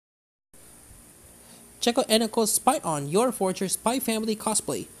Check out Enako's Spy On Your Forger Spy Family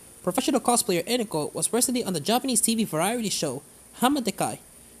cosplay. Professional cosplayer Enako was recently on the Japanese TV variety show Honmadekai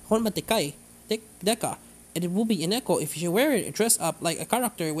Deka, and it will be Enako if she wear it dress up like a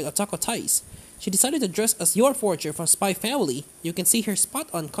character with otaku ties. She decided to dress as Your Forger from Spy Family. You can see her spot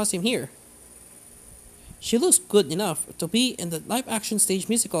on costume here. She looks good enough to be in the live-action stage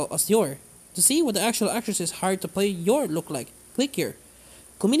musical as Yor. To see what the actual actresses hired to play Yor look like, click here.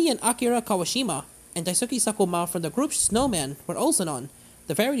 Comedian Akira Kawashima and Daisuke Sakuma from the group Snowman were also on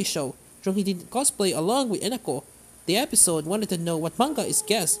the variety show. He did cosplay along with Enako. The episode wanted to know what manga his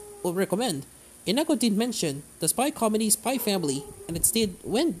guest would recommend. Enako did mention the spy comedy Spy Family, and instead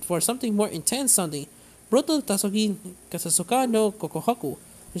went for something more intense sounding. Brutal Tasogi Kasasuka no Kokohaku,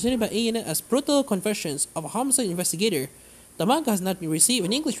 presented by ANA as Brutal Confessions of a Homicide Investigator. The manga has not been received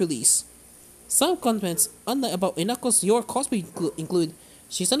an English release. Some comments online about Enako's Your cosplay include,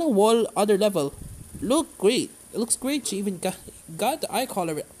 she's on a whole other level. Look great. It looks great. She even got the eye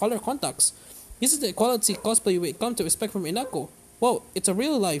color contacts. This is the quality cosplay we come to expect from Enako. Whoa, it's a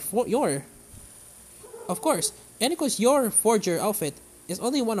real life Yor. Of course, Enako's Yor Forger outfit is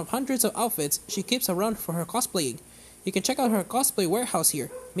only one of hundreds of outfits she keeps around for her cosplaying. You can check out her cosplay warehouse here.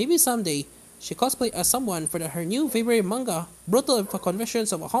 Maybe someday she cosplay as someone for her new favorite manga, Brutal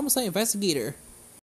Confessions of a Homicide Investigator.